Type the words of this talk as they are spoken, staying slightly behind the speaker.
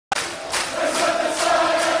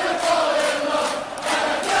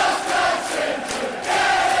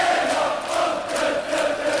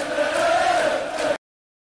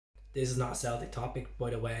This is not a Celtic topic, by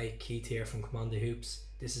the way. Keith here from Come On The Hoops.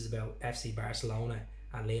 This is about FC Barcelona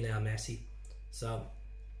and Lionel Messi. So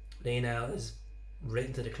Lionel is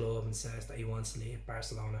written to the club and says that he wants to leave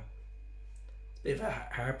Barcelona. It's a bit of a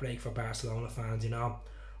heartbreak for Barcelona fans, you know.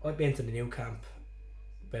 I've been to the new camp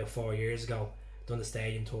about 4 years ago, done the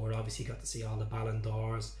stadium tour, obviously got to see all the Ballon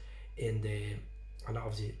d'Ors and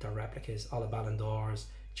obviously the replicas, all the Ballon d'Ors,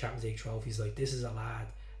 Champions League trophies. Like, this is a lad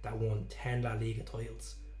that won 10 La Liga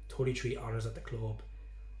titles, 33 honours at the club,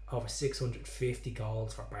 over 650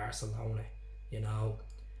 goals for Barcelona, you know.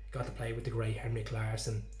 Got to play with the great Henrik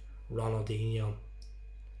Larsson, Ronaldinho,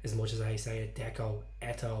 as much as I say it, Deco,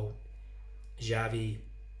 Eto'o, Xavi,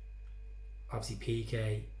 obviously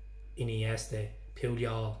Piqué, Iniesta,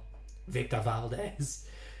 Puyol, Victor Valdez,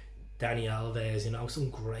 Dani Alves, you know, some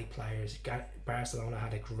great players. Barcelona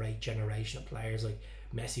had a great generation of players. Like,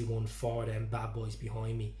 Messi won 4 of them bad boys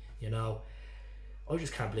behind me, you know. I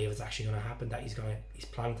just can't believe it's actually going to happen, that he's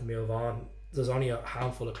planning to move on. There's only a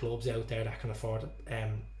handful of clubs out there that can afford to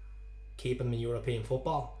keep him in European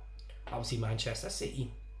football. Obviously Manchester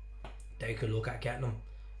City, they could look at getting him.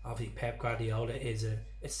 Obviously Pep Guardiola is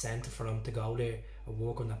a centre for him to go there and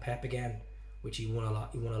work under Pep again, which he won a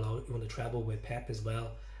lot. He won the treble with Pep as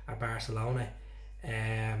well at Barcelona.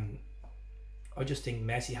 I just think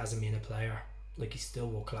Messi hasn't been a player. Like, he's still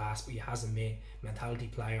world class, but he hasn't been a mentality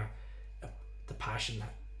player, the passion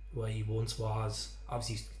that what he once was.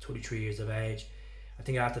 Obviously he's 23 years of age. I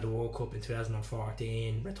think after the World Cup in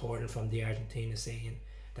 2014, returning from the Argentina scene,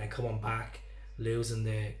 then coming back, losing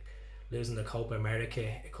the Copa America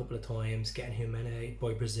a couple of times, getting humiliated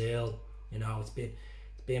by Brazil. You know, it's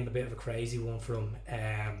been a bit of a crazy one for him.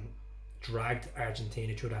 Dragged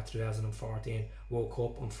Argentina through that 2014 World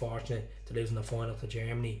Cup, unfortunate to losing the final to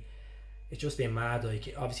Germany. It's just been mad.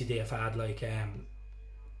 Like, obviously they have had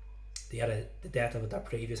they had the death of their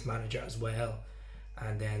previous manager as well,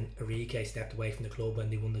 and then Enrique stepped away from the club when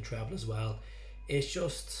they won the treble as well. It's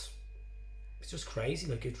just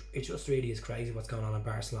crazy. Like, it just really is crazy what's going on in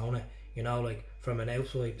Barcelona. You know, like, from an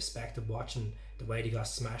outside perspective, watching the way they got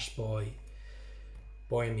smashed by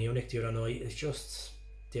Bayern Munich the other night, it's just,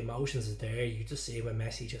 the emotions is there. You just see when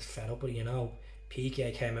Messi just fed up with it, you know.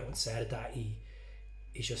 Piqué came out and said that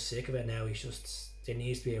he's just sick of it now. There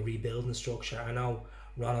needs to be a rebuilding structure. I know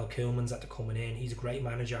Ronald Koeman's after coming in. He's a great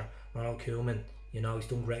manager, Ronald Koeman. You know, he's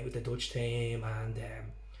done great with the Dutch team and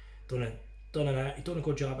done a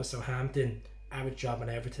good job at Southampton, average job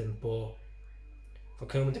and everything. But for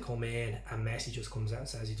Koeman to come in and Messi just comes out and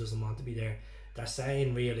says he doesn't want to be there, they're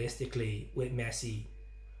saying realistically with Messi,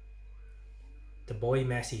 the boy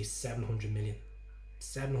Messi is 700 million.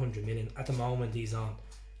 700 million. At the moment he's on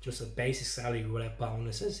just a basic salary without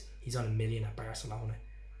bonuses. He's on £1 million at Barcelona.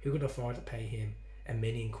 Who could afford to pay him £1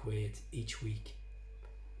 million each week?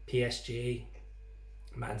 PSG,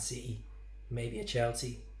 Man City, maybe a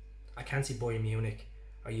Chelsea. I can't see Bayern Munich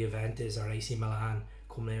or Juventus or AC Milan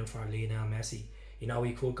coming in for Lionel Messi. You know,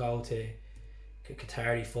 he could go to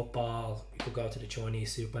Qatari football, he could go to the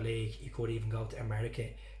Chinese Super League, he could even go to America,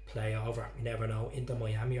 play over, you never know, into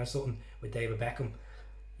Miami or something with David Beckham,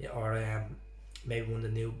 or maybe one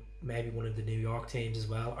of the New York teams as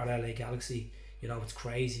well, or LA Galaxy. You know, it's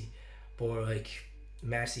crazy. But like,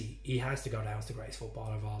 Messi, he has to go down as the greatest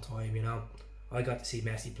footballer of all time. You know, I got to see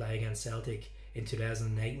Messi play against Celtic in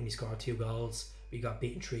 2008 when he scored 2 goals. We got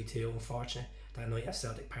beaten 3-2, unfortunate, that night at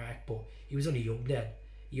Celtic Park. But he was only young then.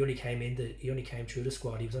 He only came through the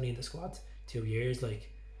squad. He was only in the squad 2 years. Like,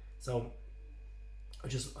 so I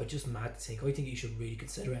just mad to think. I think you should really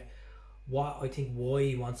consider it. Why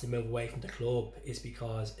he wants to move away from the club is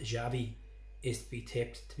because Xavi is to be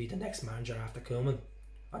tipped to be the next manager after Koeman.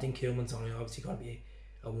 I think Koeman's only obviously going to be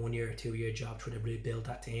a 1 year, 2 year job trying to rebuild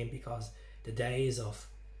that team, because the days of,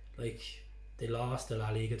 like, they lost the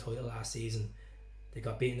La Liga title last season, they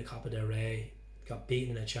got beaten in the Copa del Rey, got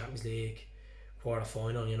beaten in the Champions League quarter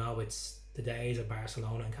final. You know, it's the days of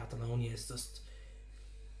Barcelona and Catalonia. It's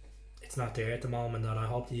not there at the moment, and I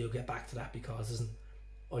hope that you'll get back to that, because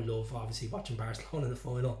I love obviously watching Barcelona in the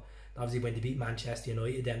final. Obviously when they beat Manchester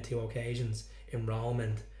United, them 2 occasions in Rome,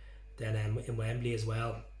 and then in Wembley as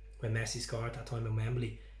well, when Messi scored that time in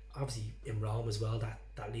Wembley. Obviously in Rome as well,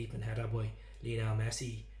 that leaping header by Lionel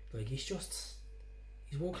Messi. Like, he's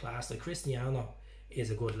world class. Like, Cristiano is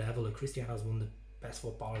a good level. Like, Cristiano's one of the best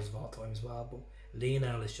footballers of all time as well, but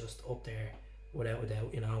Lionel is just up there without a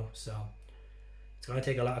doubt, you know. So it's going to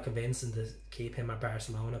take a lot of convincing to keep him at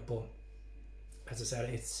Barcelona. But as I said,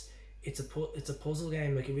 it's a puzzle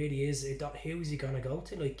game. Like, it really is. Who is he going to go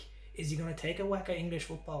to? Like, is he going to take a whack at English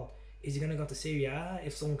football? Is he going to go to Serie A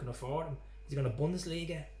if someone can afford him? Is he going to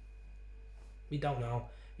Bundesliga? We don't know.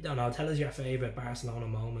 We don't know. Tell us your favourite Barcelona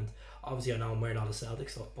moment. Obviously, I know I'm wearing all the Celtic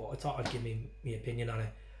stuff, but I thought I'd give me my opinion on it.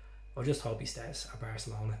 I just hope he stays at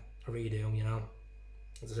Barcelona. I really do, you know.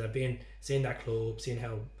 As I said, seeing that club, seeing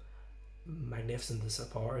how magnificent the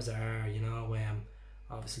supporters are, you know,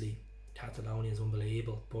 obviously Catalonia is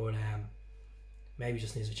unbelievable, but maybe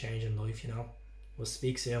just needs a change in life, you know. We'll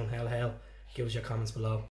speak soon. Hell, give us your comments below.